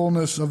the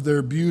fullness of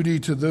their beauty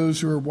to those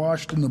who are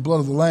washed in the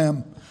blood of the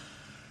Lamb,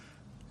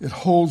 it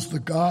holds the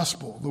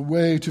gospel, the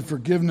way to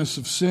forgiveness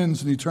of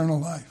sins and eternal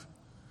life.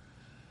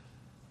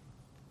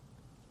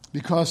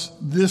 Because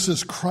this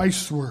is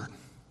Christ's word.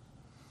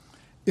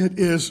 It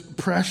is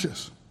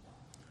precious.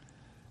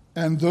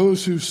 And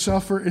those who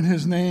suffer in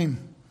his name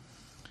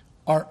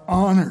are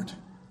honored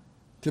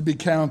to be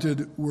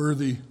counted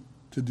worthy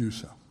to do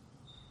so.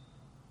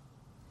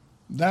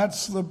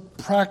 That's the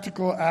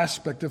practical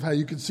aspect of how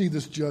you can see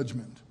this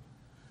judgment.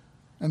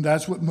 And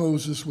that's what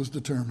Moses was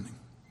determining.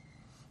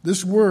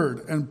 This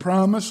word and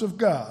promise of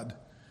God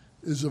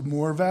is of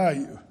more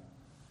value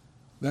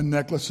than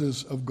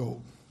necklaces of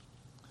gold.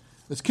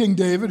 It's King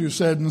David who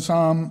said in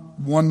Psalm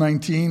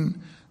 119,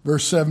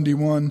 verse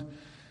 71,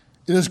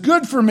 "It is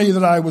good for me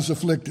that I was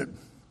afflicted,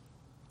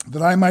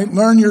 that I might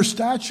learn your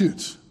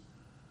statutes."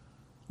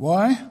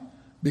 Why?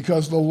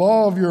 "Because the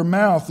law of your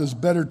mouth is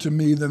better to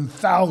me than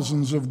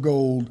thousands of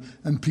gold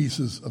and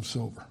pieces of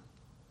silver."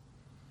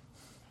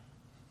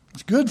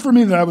 It's good for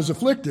me that I was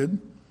afflicted,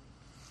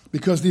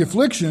 because the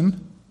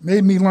affliction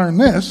made me learn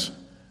this,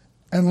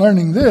 and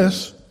learning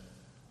this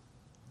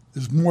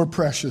is more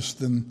precious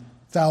than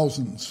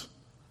thousands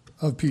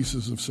of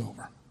pieces of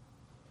silver.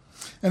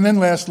 And then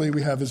lastly,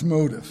 we have his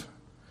motive.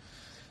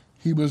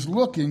 He was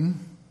looking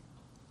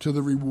to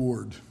the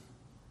reward.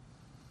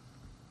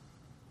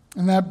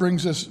 And that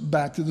brings us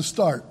back to the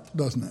start,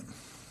 doesn't it?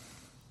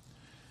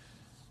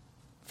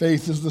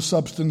 Faith is the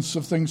substance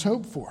of things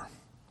hoped for,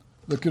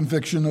 the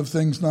conviction of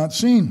things not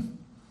seen.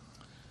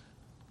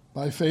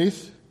 By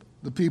faith,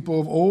 the people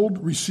of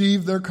old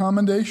received their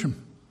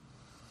commendation.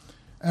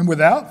 And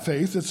without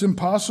faith, it's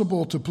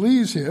impossible to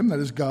please him, that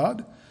is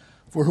God.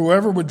 For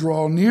whoever would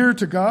draw near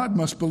to God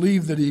must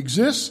believe that he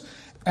exists,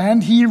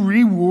 and he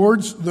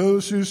rewards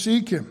those who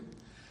seek him.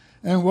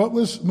 And what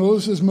was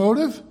Moses'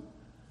 motive?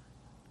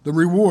 The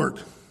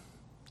reward.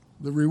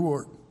 The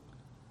reward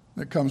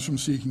that comes from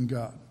seeking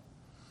God.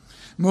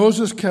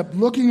 Moses kept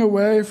looking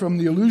away from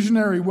the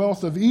illusionary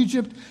wealth of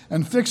Egypt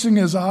and fixing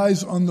his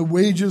eyes on the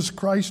wages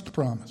Christ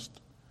promised.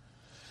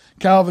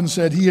 Calvin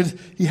said he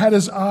had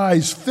his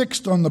eyes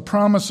fixed on the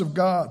promise of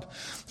God,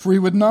 for he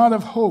would not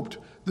have hoped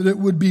that it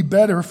would be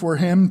better for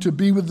him to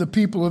be with the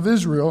people of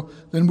Israel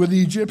than with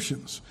the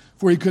Egyptians,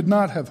 for he could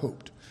not have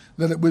hoped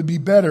that it would be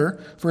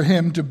better for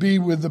him to be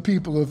with the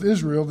people of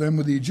Israel than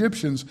with the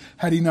Egyptians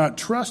had he not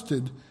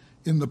trusted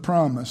in the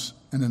promise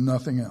and in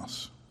nothing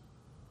else.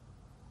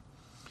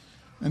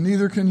 And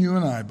neither can you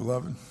and I,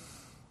 beloved.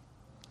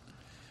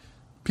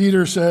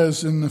 Peter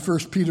says in 1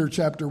 Peter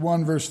chapter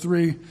 1, verse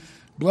 3,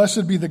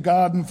 "Blessed be the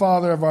God and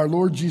Father of our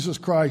Lord Jesus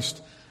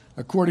Christ,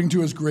 according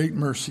to his great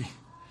mercy.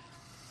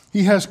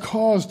 He has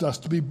caused us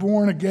to be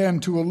born again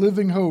to a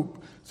living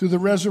hope through the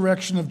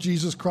resurrection of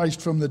Jesus Christ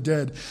from the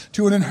dead,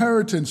 to an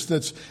inheritance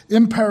that's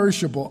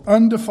imperishable,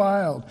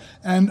 undefiled,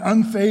 and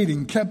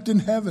unfading, kept in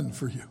heaven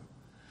for you,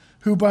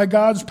 who by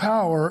God's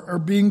power are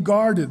being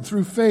guarded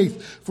through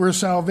faith for a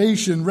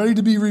salvation ready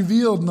to be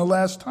revealed in the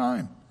last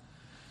time.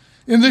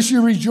 In this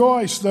you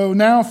rejoice, though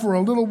now for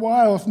a little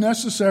while, if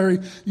necessary,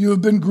 you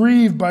have been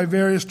grieved by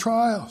various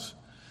trials,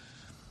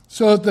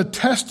 so that the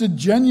tested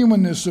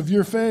genuineness of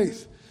your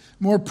faith,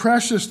 more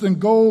precious than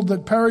gold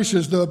that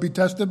perishes, though it be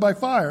tested by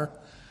fire,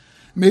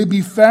 may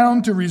be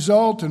found to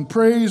result in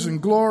praise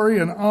and glory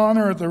and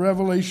honor at the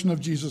revelation of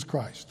Jesus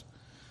Christ.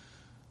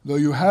 Though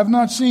you have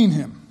not seen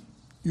him,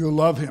 you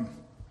love him.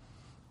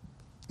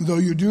 Though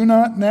you do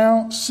not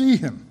now see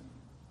him,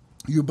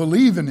 you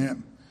believe in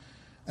him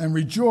and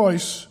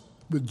rejoice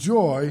with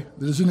joy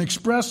that is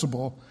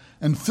inexpressible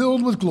and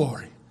filled with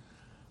glory,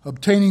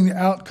 obtaining the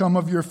outcome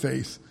of your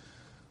faith,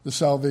 the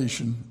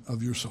salvation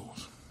of your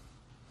souls."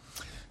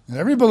 And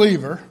every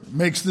believer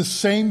makes the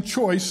same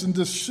choice and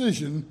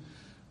decision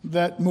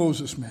that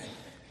Moses made.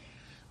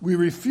 We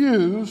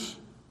refuse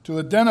to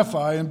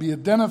identify and be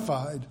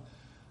identified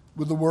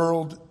with the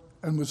world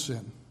and with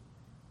sin.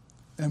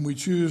 And we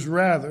choose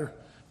rather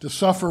to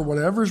suffer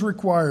whatever is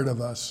required of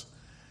us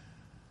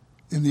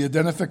in the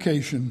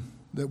identification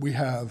that we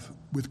have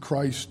with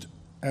Christ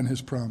and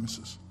his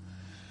promises.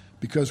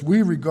 Because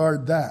we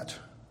regard that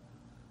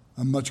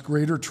a much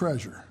greater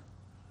treasure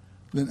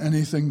than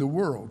anything the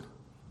world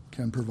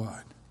can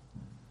provide.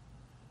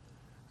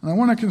 And I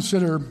want to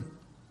consider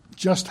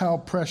just how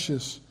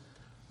precious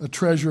a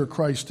treasure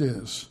Christ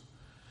is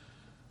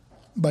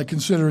by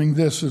considering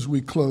this as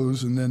we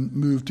close and then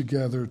move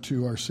together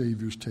to our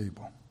Savior's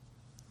table.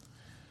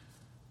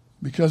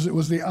 Because it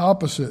was the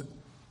opposite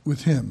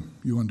with him,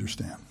 you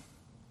understand,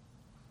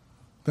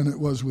 than it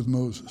was with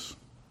Moses.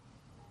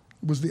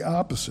 It was the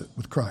opposite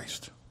with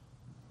Christ.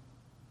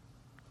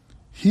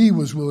 He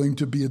was willing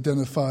to be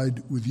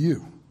identified with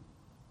you.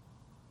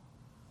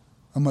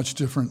 A much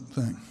different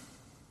thing.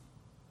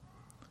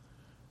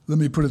 Let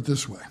me put it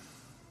this way.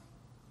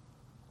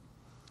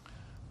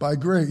 By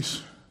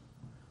grace,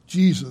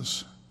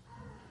 Jesus,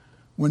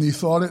 when he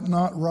thought it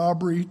not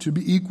robbery to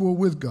be equal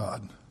with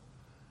God,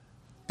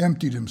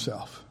 emptied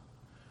himself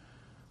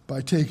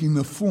by taking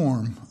the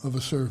form of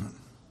a servant,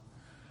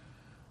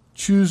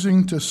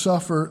 choosing to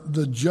suffer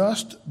the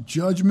just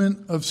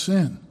judgment of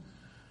sin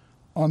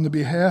on the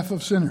behalf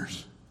of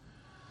sinners,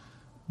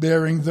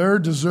 bearing their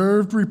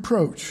deserved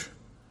reproach,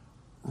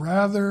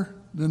 rather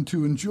than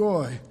to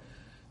enjoy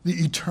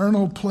the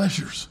eternal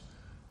pleasures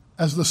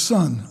as the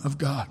Son of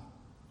God.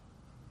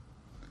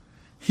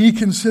 He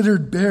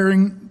considered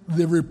bearing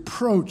the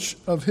reproach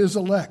of his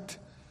elect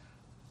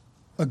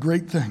a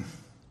great thing,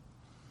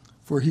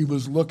 for he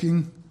was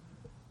looking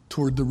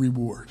toward the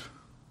reward.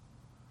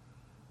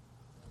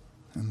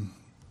 And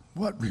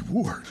what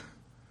reward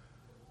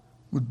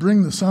would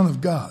bring the Son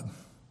of God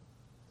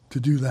to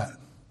do that?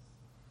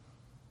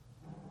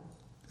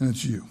 And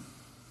it's you.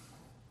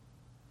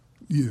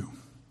 You,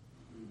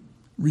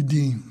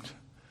 redeemed,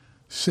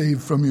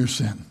 saved from your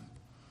sin,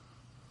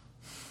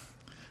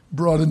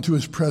 brought into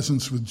his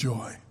presence with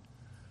joy.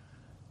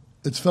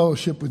 It's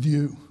fellowship with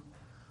you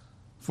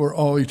for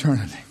all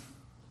eternity.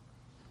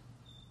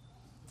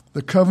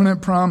 The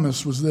covenant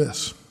promise was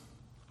this,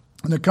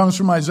 and it comes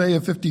from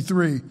Isaiah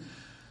 53,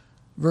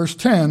 verse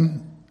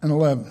 10 and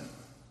 11.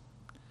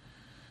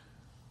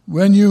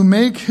 When you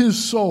make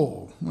his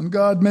soul, when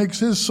God makes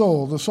his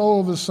soul, the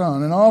soul of his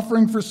Son, an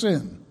offering for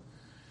sin,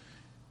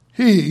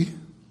 he,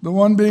 the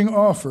one being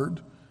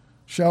offered,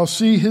 shall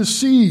see his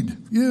seed,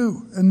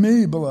 you and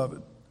me,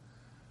 beloved.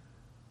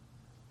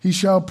 He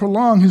shall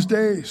prolong his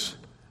days,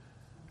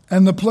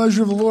 and the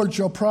pleasure of the Lord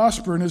shall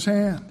prosper in his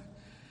hand.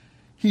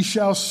 He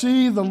shall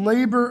see the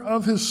labor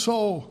of his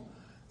soul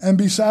and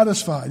be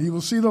satisfied. He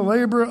will see the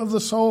labor of the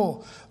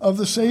soul of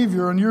the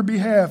Savior on your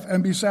behalf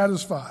and be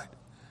satisfied.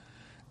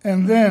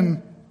 And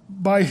then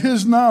by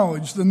his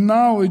knowledge, the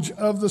knowledge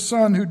of the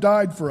Son who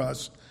died for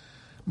us,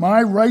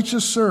 my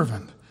righteous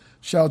servant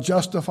shall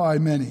justify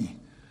many,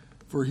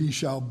 for he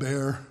shall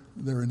bear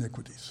their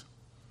iniquities.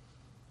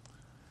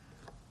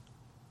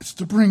 It's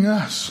to bring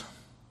us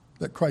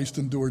that Christ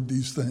endured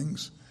these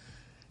things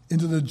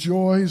into the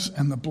joys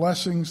and the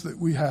blessings that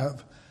we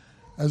have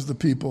as the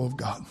people of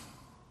God.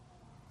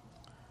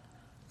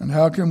 And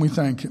how can we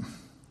thank him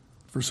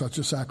for such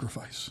a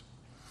sacrifice?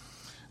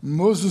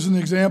 Moses is an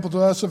example to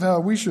us of how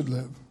we should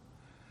live.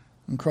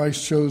 And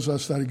Christ shows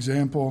us that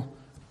example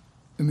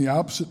in the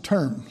opposite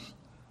terms,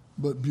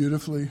 but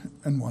beautifully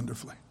and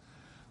wonderfully.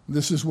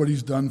 This is what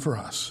he's done for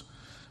us.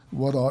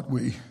 What ought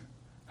we,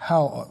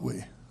 how ought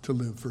we to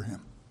live for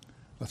him?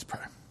 Let's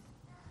pray.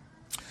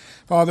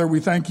 Father, we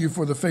thank you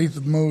for the faith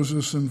of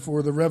Moses and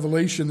for the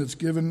revelation that's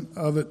given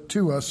of it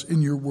to us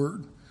in your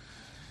word.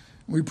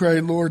 We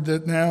pray, Lord,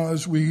 that now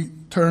as we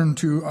turn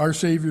to our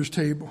Savior's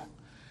table,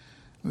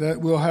 that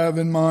we'll have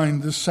in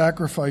mind this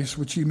sacrifice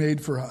which he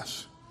made for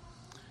us.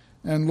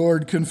 And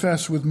Lord,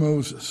 confess with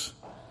Moses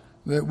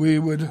that we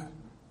would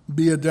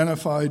be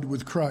identified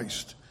with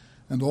Christ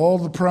and all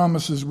the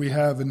promises we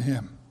have in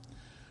him,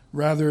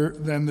 rather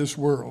than this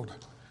world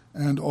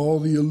and all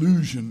the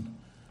illusion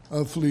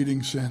of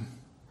fleeting sin.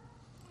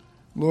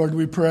 Lord,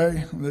 we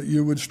pray that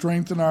you would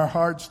strengthen our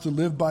hearts to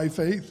live by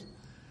faith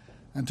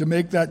and to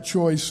make that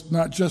choice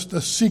not just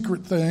a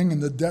secret thing in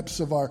the depths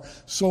of our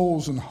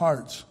souls and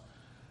hearts,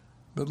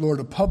 but, Lord,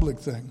 a public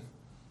thing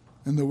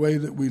in the way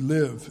that we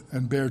live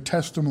and bear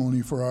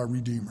testimony for our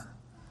Redeemer.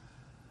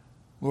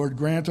 Lord,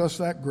 grant us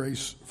that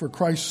grace for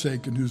Christ's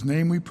sake, in whose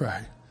name we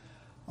pray.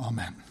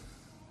 Amen.